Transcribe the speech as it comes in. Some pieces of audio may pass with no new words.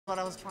what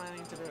I was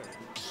planning to do.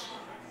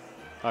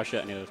 Oh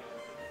shit, I needed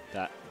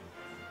that.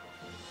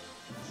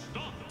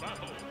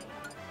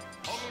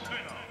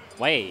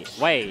 Wait.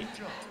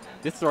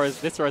 This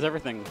throws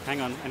everything.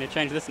 Hang on, I need to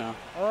change this now.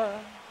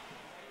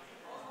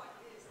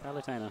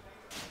 Palutena.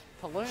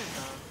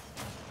 Palutena?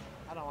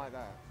 I don't like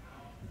that.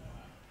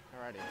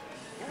 Alrighty.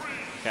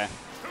 Okay.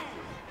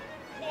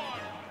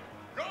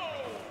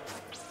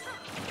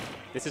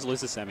 This is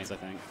losers semis, I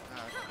think.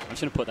 I'm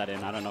just gonna put that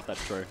in. I don't know if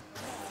that's true.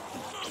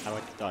 How do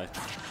I die?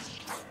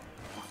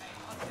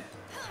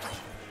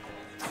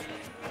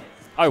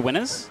 Oh,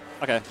 winners?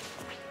 Okay.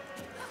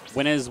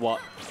 Winners what?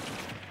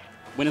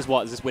 Winners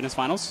what? Is this winners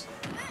finals?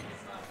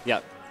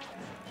 Yep.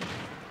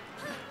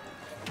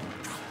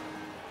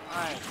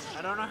 Alright,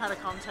 I don't know how to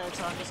commentate,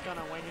 so I'm just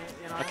gonna wing it,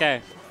 you know?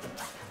 Okay.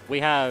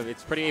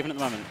 It's pretty even at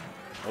the moment.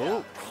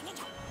 Oh.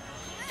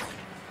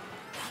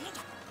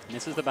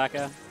 Misses the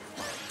backer.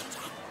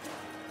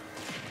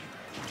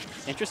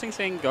 Interesting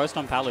seeing Ghost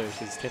on Palu,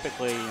 because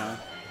typically, you know,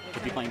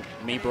 could be playing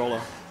me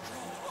Brawler.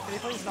 Can you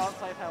please not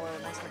play Palu?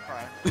 It makes me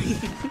cry.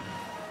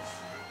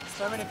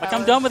 So many Like,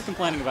 I'm done with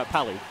complaining about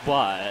Palu,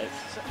 but...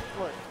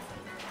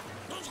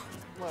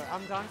 Look,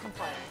 I'm done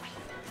complaining.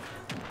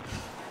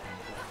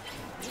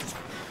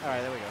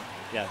 Alright, there we go.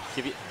 Yeah,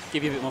 give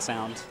you a bit more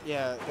sound.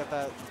 Yeah, get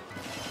that.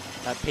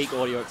 That peak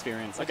audio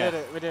experience. We did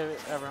it,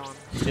 everyone.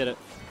 We did it.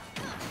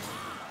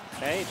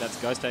 Okay,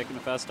 that's Ghost taking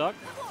the first stock.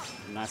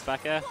 Nice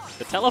back air.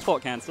 The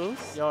teleport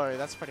cancels. Yo,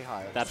 that's pretty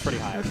high. That's pretty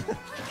high.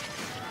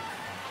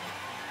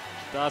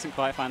 Doesn't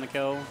quite find the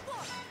kill.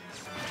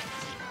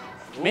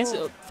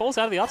 Falls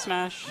out of the up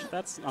smash.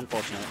 That's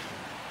unfortunate.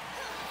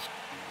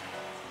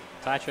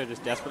 Taicho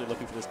just desperately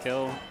looking for this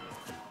kill.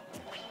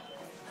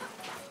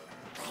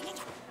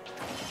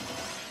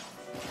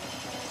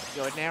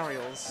 Yo,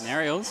 Narials.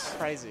 Narials.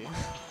 Crazy.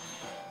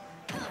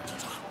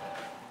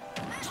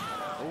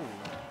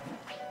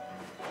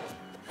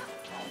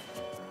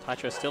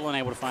 Taicho still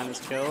unable to find this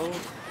kill.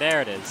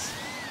 There it is.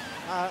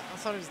 I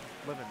thought he was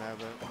living there,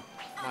 but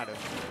might have.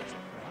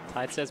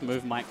 Tide says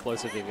move mic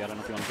closer, Vivi. I don't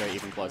know if you want to go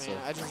even closer. I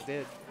mean, I just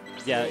did.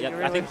 Yeah,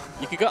 Really? I think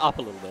you could go up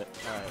a little bit.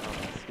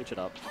 Alright, Switch it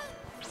up.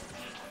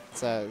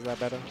 So, is that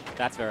better?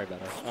 That's very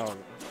better. Oh,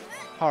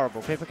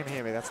 horrible. People can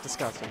hear me. That's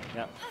disgusting.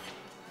 Yep.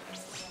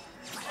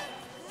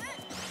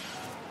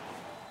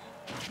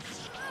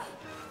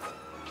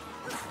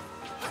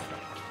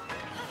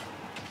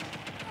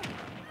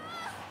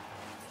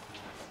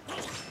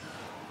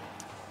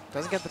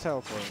 Doesn't get the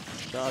teleport.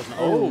 Doesn't.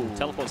 Oh,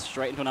 teleports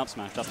straight into an up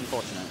smash. That's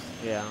unfortunate.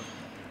 Yeah.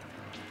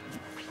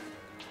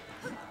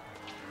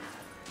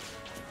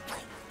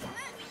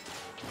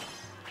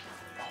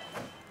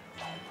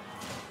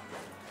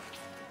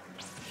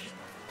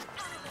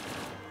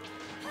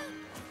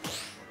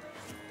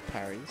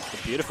 Parries. A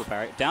beautiful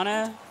parry. Down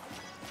air.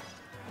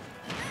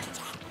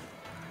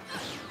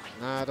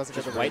 Nah, it doesn't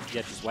Just get the wait.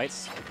 Yeah, just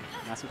waits.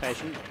 Nice and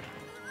patient.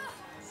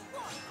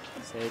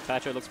 See,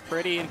 Taicho looks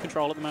pretty in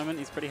control at the moment.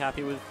 He's pretty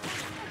happy with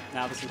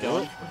how this is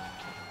going.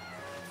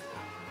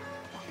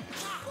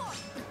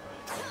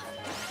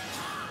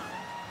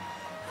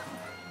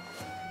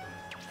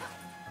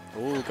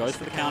 Ooh, goes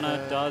for the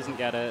counter. Doesn't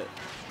get it.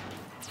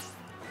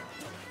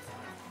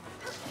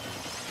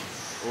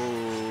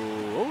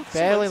 Ooh.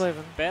 Barely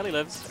living. Barely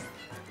lives.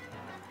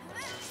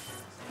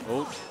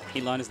 Oh, he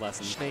learned his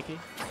lesson. Sneaky.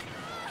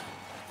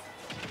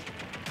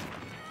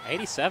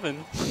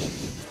 87.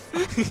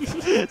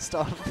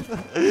 Stop.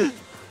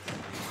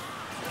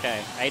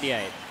 Okay,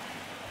 88.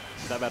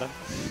 Is that better?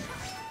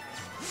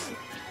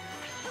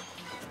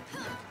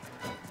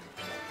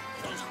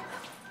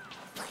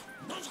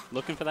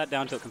 Looking for that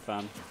down tilt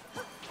confirm.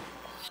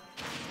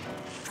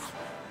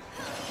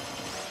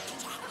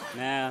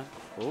 Nah.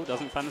 Oh,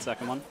 doesn't find the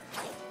second one.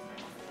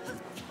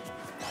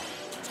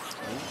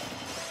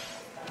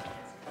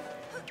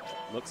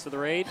 Ooh. Looks for the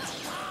read.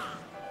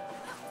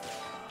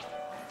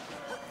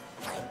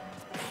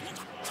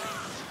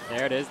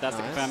 There it is. That's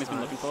the confirm he's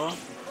been looking for.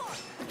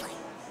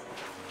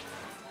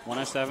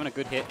 107, a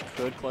good hit.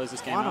 Could close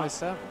this game out.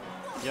 107.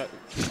 Yep.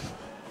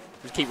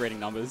 Just keep reading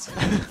numbers.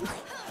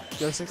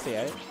 Yo,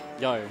 68.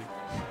 Yo.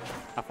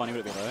 How funny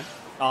would it be though?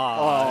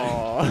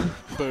 Oh.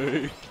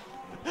 Boo.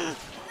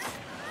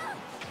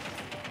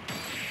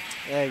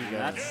 There you go.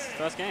 That's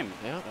first game.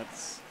 Yeah.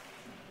 That's.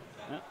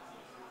 Yeah.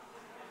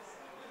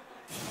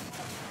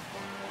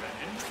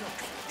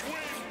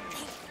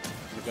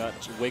 We've got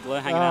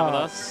Wiggler hanging out with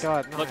us.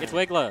 God, no. Look, it's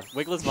Wiggler.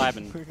 Wiggler's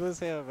vibing. Wiggler's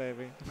here,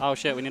 baby. Oh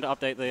shit, we need to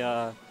update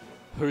the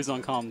who's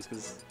on comms,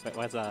 because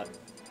where's that?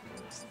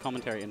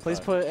 Commentary info. Please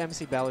put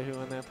MC Ballyhoo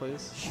in there,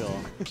 please. Sure.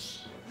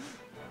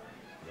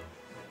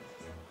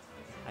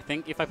 I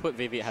think if I put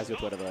Vivi, it has your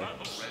Twitter though.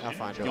 I'll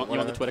find it. You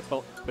want the Twitter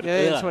clout?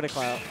 Yeah, Twitter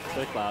clout.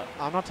 Twitter clout.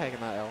 I'm not taking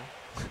that L.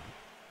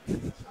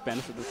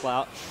 Benefit of the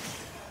clout.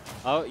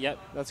 Oh, yep.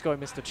 Let's go,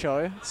 Mr.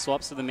 Cho.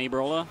 Swaps to the me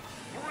Brawler.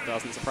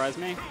 Doesn't surprise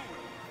me.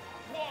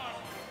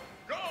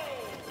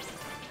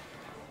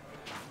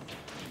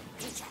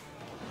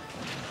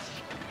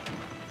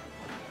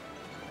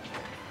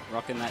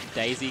 Rocking that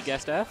Daisy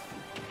guest F.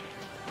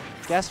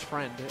 Guest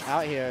friend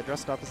out here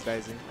dressed up as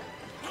Daisy.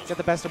 Get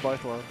the best of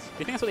both worlds. Do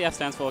you think that's what the F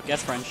stands for?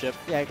 Guest friendship?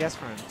 Yeah, guest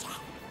friend.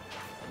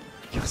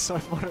 You're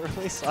so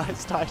moderately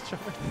sized, Taicho.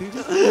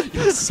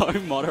 You're so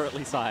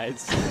moderately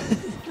sized.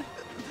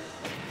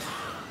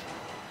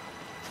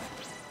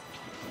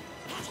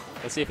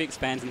 Let's see if he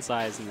expands in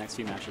size in the next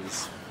few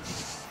matches.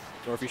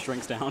 Or if he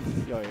shrinks down.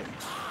 Yo,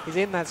 he's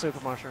eating that super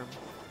mushroom.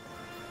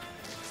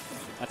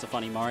 That's a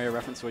funny Mario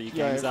reference for you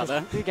gamers out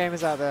there. You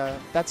gamers out there.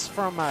 That's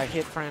from a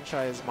hit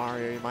franchise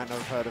Mario. You might not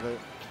have heard of it.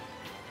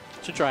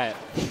 Should try it.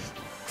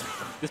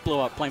 This blew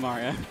up. Play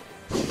Mario.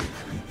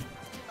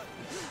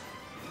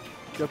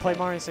 Go play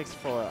Mario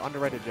 64.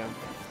 Underrated gem.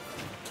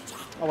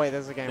 Oh wait,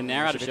 there's a game. The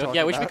Nair out of shield.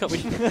 Yeah, we should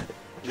be.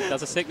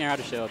 That's a sick Nair out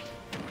of shield.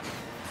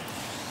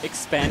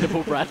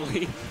 Expandable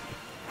Bradley.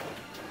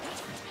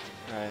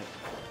 Alright.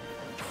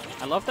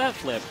 I love that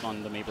flip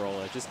on the Mii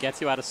Brawler. It just gets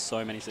you out of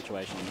so many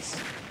situations.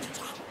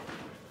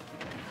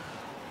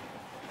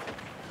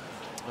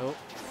 Oh.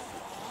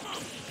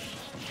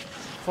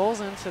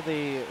 Falls into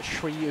the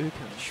Shoryuken.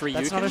 Shoryuken?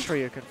 That's not a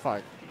Shoryuken.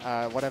 Fuck.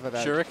 Whatever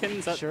that. Shuriken?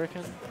 Is that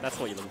Shuriken? That's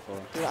what you're looking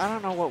for. Dude, I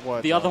don't know what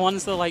word. The other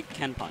one's the like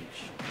Ken Punch.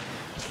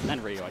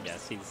 And Ryu, I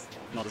guess. He's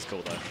not as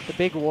cool though. The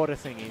big water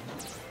thingy.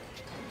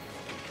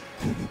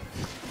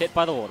 Hit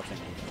by the water thingy.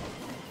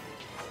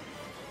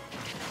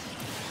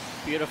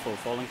 Beautiful,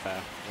 falling fair.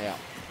 Yeah.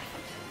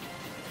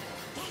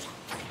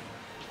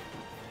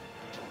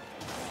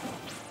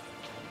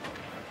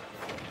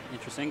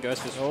 Interesting.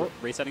 Ghost just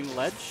resetting the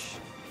ledge.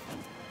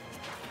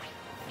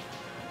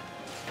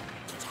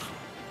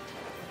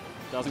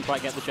 Doesn't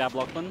quite get the jab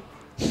Lachlan.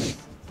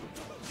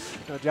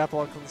 No, Jap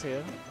Lachlan's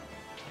here.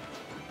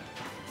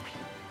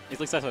 At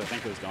least that's what I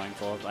think he was going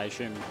for. I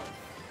assume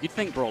you'd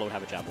think Brawler would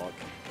have a jab lock.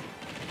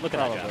 Look at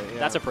that jab. Yeah.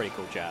 That's a pretty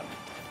cool jab.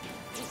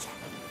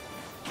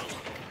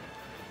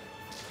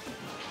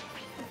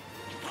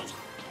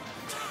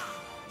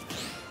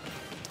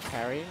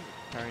 Parry.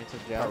 Parry into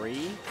jab.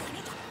 Parry.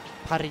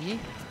 Parry.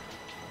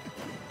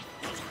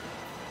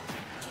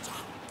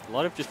 A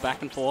lot of just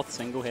back and forth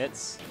single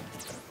hits.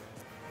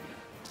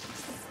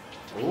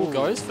 Ooh,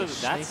 goes for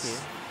that's sneaky.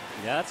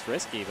 Yeah, that's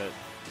risky, but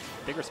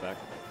big respect.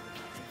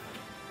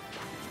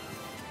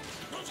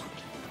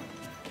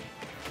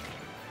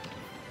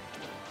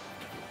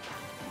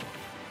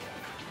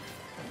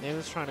 He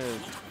was trying to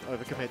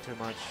overcommit too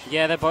much.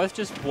 Yeah, they're both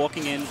just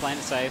walking in, playing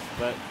it safe,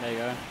 but there you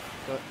go.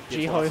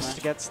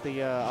 G-host gets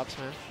the up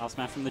smash. Up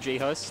smash from the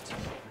G-host.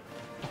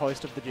 The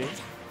host of the G.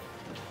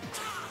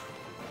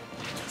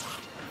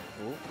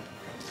 Ooh.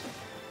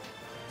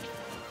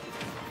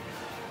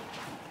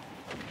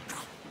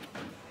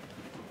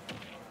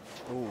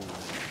 Ooh.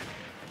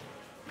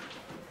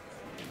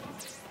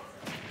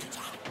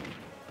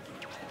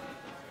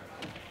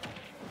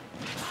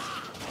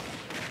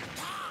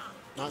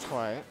 Not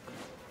quite.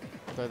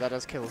 Though that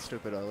does kill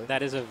stupid early.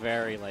 That is a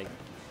very, like,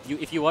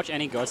 if you watch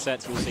any Ghost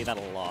sets, you'll see that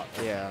a lot.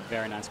 Yeah.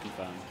 Very nice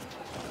confirmed.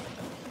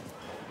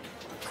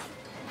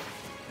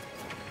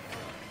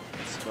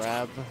 Let's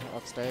grab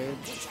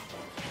upstage.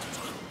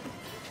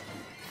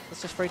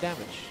 That's just free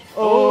damage.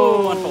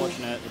 Oh,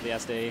 unfortunate with the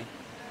SD.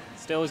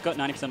 Still, he's got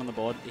 90% on the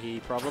board.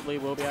 He probably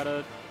will be able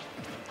to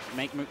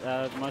make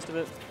most of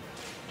it.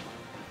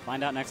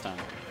 Find out next time.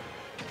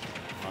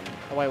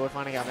 Oh wait, we're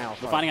finding out now.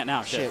 We're finding out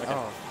now. Shit. Okay.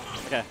 Oh.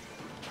 Okay.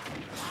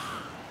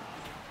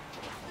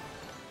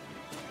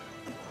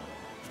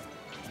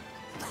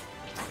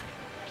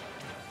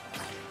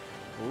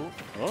 Ooh.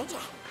 Oh.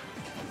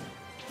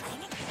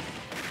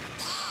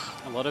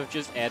 A lot of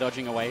just air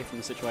dodging away from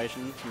the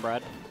situation from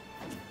Brad.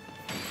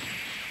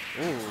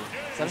 Ooh. Is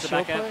that a the shield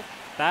back end. poke?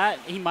 That,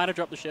 he might have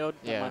dropped the shield.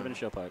 Yeah. That might have been a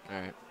shield poke.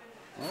 Alright.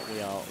 Well,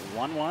 we are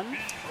 1-1.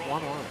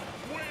 1-1.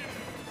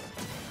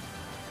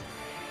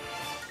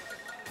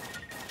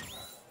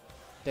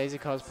 Daisy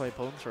cosplay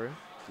pulling through.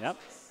 Yep.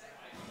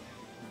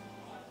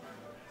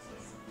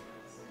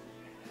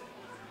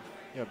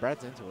 Yeah,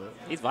 Brad's into it.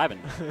 He's vibing.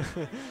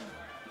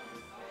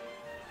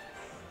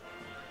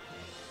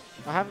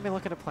 I haven't been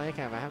looking at play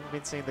cam. I haven't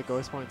been seeing the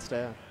ghost point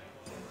stare.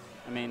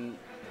 I mean,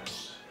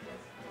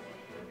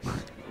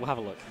 we'll have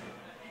a look.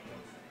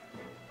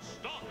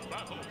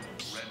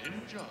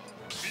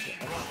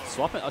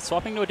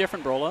 Swapping to a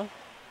different brawler.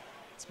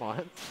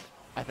 Smart,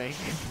 I think.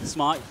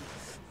 Smart.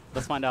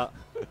 Let's find out.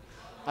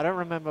 I don't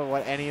remember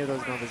what any of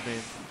those numbers mean.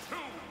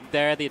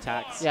 They're the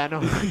attacks. Yeah,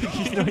 no,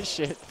 no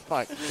shit.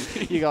 Fuck,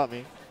 you got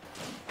me.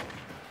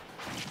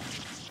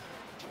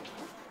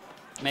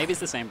 Maybe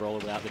it's the same brawler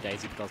without the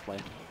Daisy cosplay.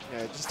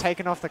 Yeah, just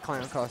taking off the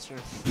clown costume.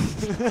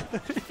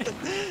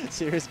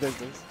 Serious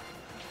business.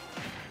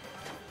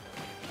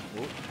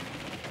 Ooh.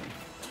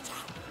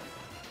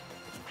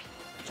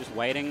 Just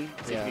waiting,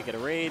 see if you get a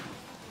read.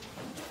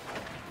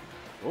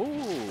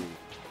 Ooh.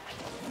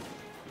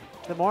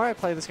 The more I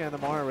play this game, the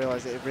more I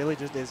realize it really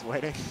just is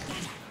waiting.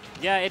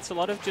 Yeah, it's a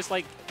lot of just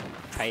like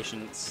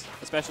patience,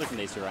 especially from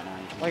these two right now.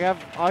 Like I've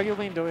arguably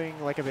been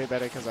doing like a bit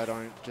better because I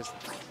don't just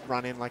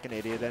run in like an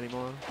idiot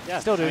anymore. Yeah,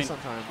 still do I mean,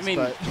 sometimes. I mean,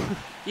 but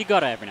you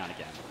gotta every now and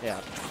again.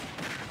 yeah.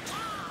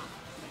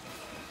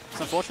 It's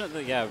unfortunate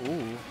that, yeah,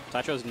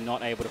 Taicho's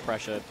not able to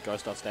pressure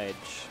Ghost off stage.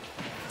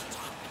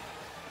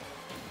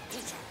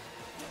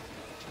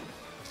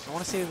 I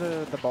want to see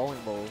the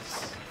bowling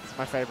balls. It's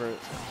my favorite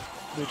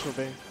neutral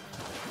B.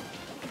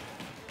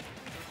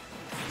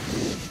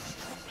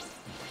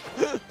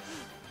 Yeah,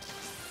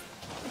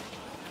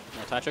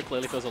 Taicho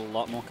clearly feels a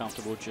lot more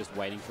comfortable just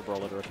waiting for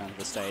Brawler to return to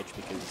the stage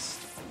because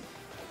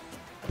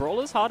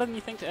Brawler's harder than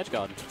you think to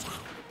edgeguard.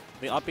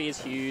 The up B is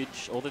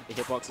huge, all the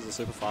hitboxes are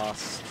super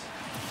fast.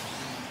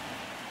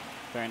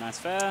 Very nice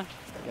fair.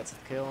 Gets the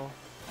kill.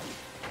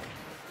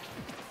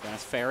 Very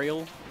nice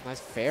fairial. Nice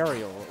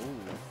fairial.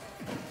 Ooh.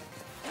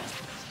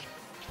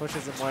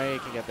 Pushes him away,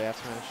 can get the F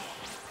smash.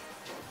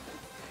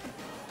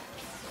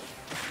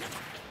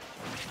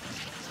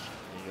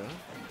 There you go.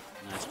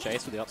 Nice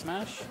chase with the up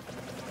smash.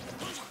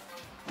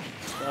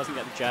 Doesn't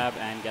get the jab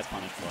and gets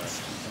punished for it.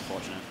 It's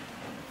unfortunate.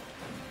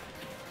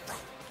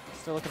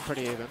 Still looking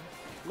pretty even.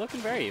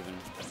 Looking very even.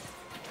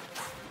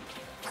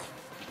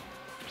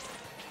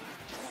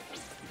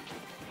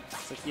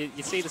 So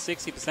you see the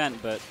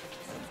 60%, but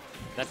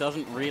that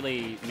doesn't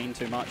really mean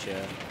too much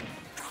here.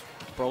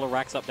 Brawler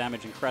racks up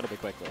damage incredibly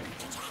quickly.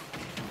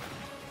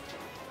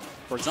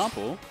 For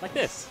example, like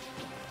this.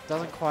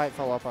 Doesn't quite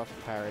follow up after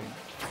parry.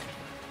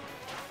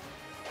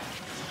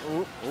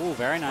 Ooh,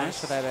 very nice. Nice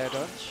for that air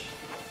dodge.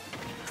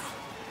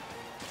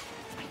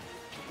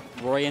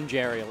 Roy and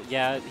Jerial.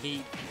 Yeah,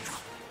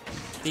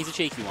 he's a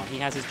cheeky one. He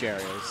has his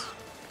Jerials.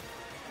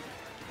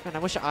 Man, I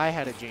wish I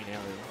had a Gene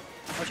aerial.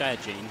 I wish I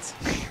had jeans.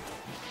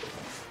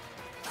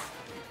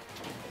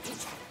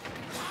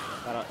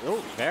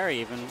 Oh,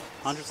 very even.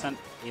 100%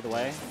 either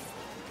way.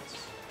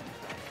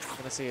 I'm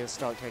going to see his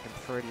stock taken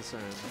pretty soon.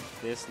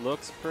 This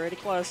looks pretty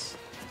close.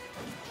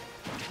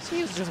 So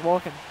he was just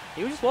walking.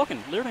 He was just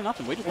walking. Literally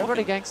nothing. We just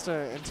Everybody walking.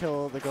 gangster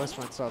until the Ghost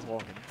one starts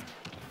walking.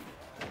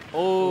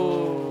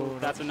 Oh,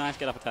 that's a nice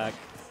get-up attack.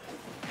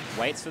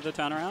 Waits for the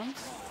turnaround.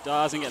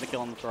 Doesn't get the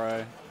kill on the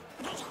throw.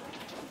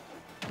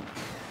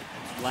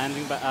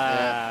 Landing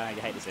back.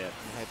 You hate to see it.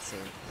 I hate to see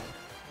it.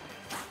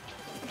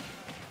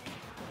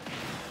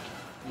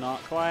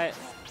 Not quite.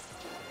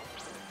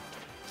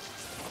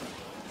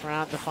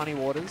 Around the funny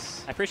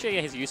waters. I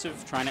appreciate his use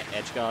of trying to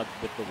edgeguard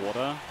with the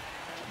water.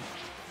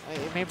 I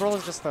mean,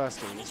 Brawler's just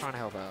thirsty. He's trying to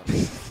help out.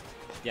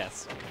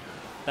 Yes,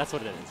 that's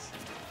what it is.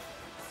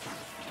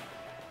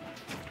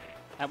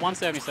 At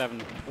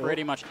 177,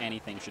 pretty much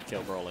anything should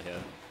kill Brawler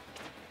here.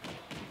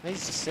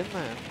 He's just sitting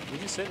there.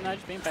 He's just sitting there,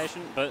 just being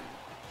patient, but...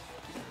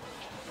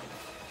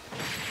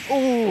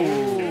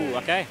 Ooh!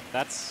 Okay,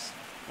 that's...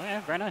 Oh yeah,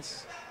 very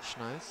nice.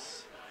 Nice.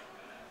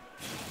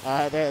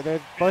 They're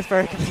both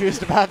very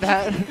confused about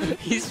that.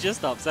 He's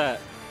just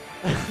upset.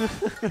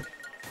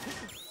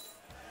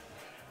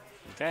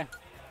 Okay.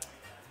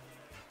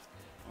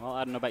 Well,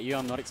 I don't know about you.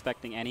 I'm not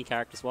expecting any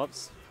character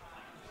swaps.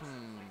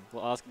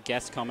 We'll ask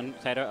guest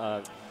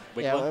commentator,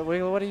 Wiggler. Yeah,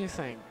 Wiggler, what do you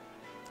think?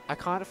 I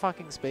can't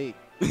fucking speak.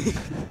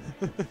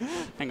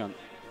 Hang on.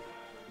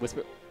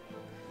 Whisper.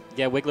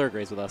 Yeah, Wiggler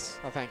agrees with us.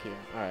 Oh, thank you.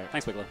 All right.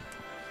 Thanks, Wiggler.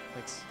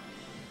 Thanks.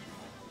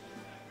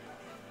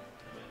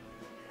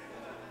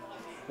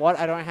 What?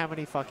 I don't have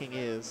any fucking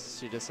ears,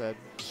 she just said.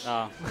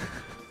 Ah.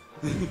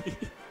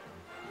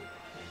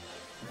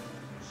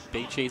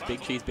 Big cheese,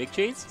 big cheese, big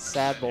cheese?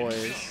 Sad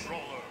boys.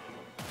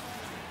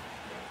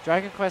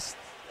 Dragon Quest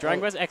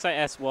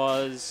XIS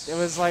was... It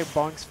was like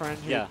Bonk's friend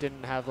who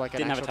didn't have like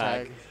an actual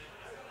tag.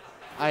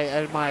 I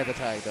admire the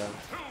tag though.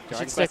 You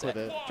should stick with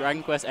it.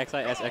 Dragon Quest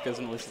XIS Echoes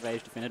and Elusive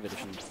Age Definitive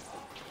Edition.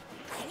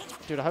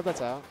 Dude, I hope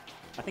that's out.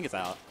 I think it's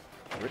out.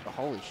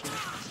 Holy shit.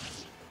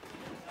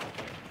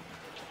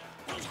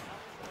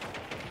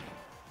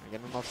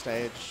 Getting him off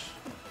stage.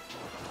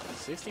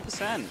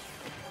 60%.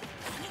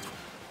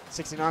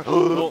 69.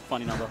 Oh,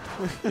 funny number.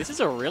 This is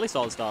a really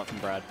solid start from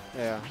Brad.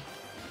 Yeah.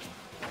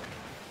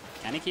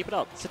 Can he keep it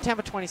up?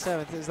 September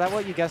 27th. Is that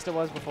what you guessed it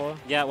was before?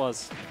 Yeah, it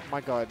was. My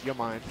God, you're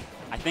mine.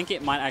 I think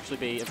it might actually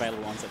be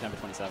available on September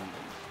 27th.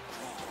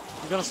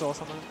 You got a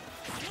source on that?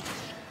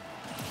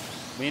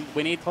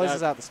 We need...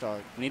 Closes out the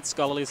stock. We need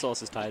scholarly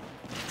sources tied.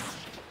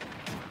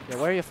 Yeah,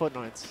 where are your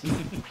footnotes?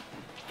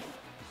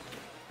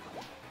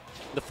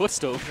 The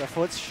footstool. The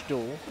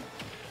footstool.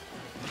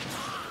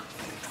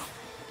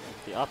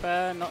 The up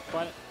air, not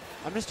quite.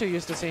 I'm just too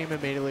used to seeing him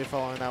immediately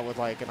following that with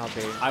like an up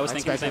B. I was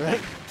thinking the same thing.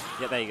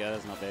 Yeah, there you go.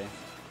 There's an up B.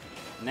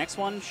 Next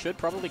one should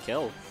probably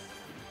kill.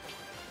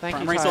 Thank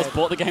Primary you, Source Tide.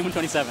 bought the game on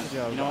 27. You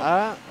know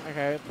what?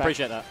 Okay.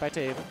 Appreciate that. Back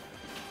to even.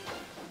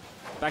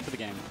 Back to the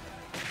game.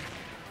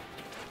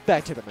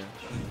 Back to the match.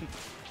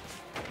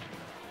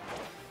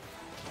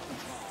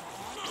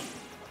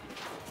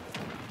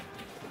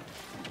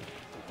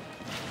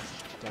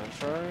 Down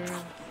throw.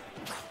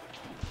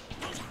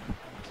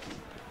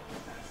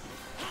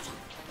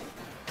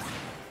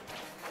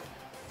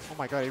 Oh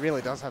my God, he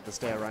really does have the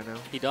stare right now.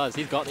 He does.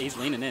 He's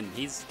leaning in.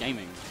 He's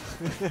gaming.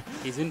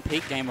 He's in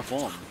peak gamer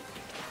form.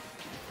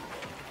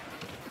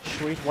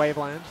 Sweet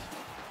Waveland.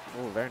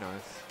 Oh, very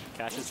nice.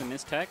 Catches the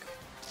miss tech.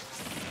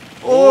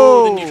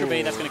 Oh, the neutral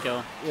B, that's going to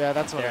kill. Yeah,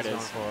 that's what there I was it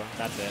going is. for.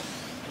 That's it.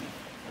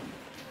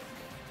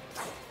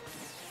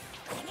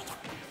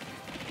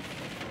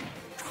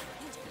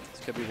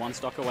 could be one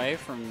stock away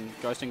from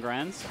ghosting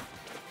Grands.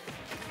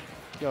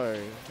 Yo,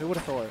 who would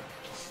have thought?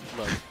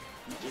 Look,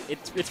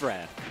 it's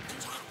rare.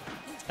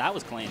 That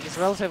was clean. He's a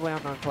relatively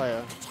unknown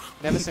player.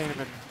 Never seen him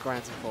in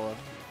Grands before.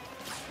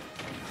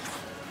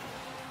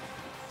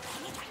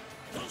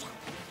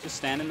 Just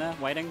standing there,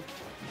 waiting.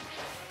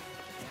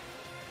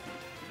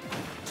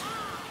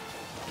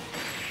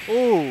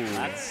 Ooh!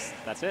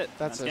 That's it.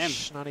 That's a game.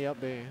 schnutty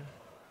up B.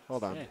 Well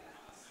done. Yeah.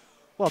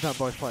 Well done,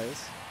 both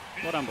players.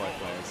 Well done, both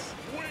players.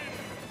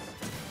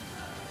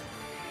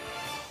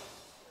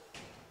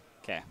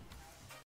 Okay.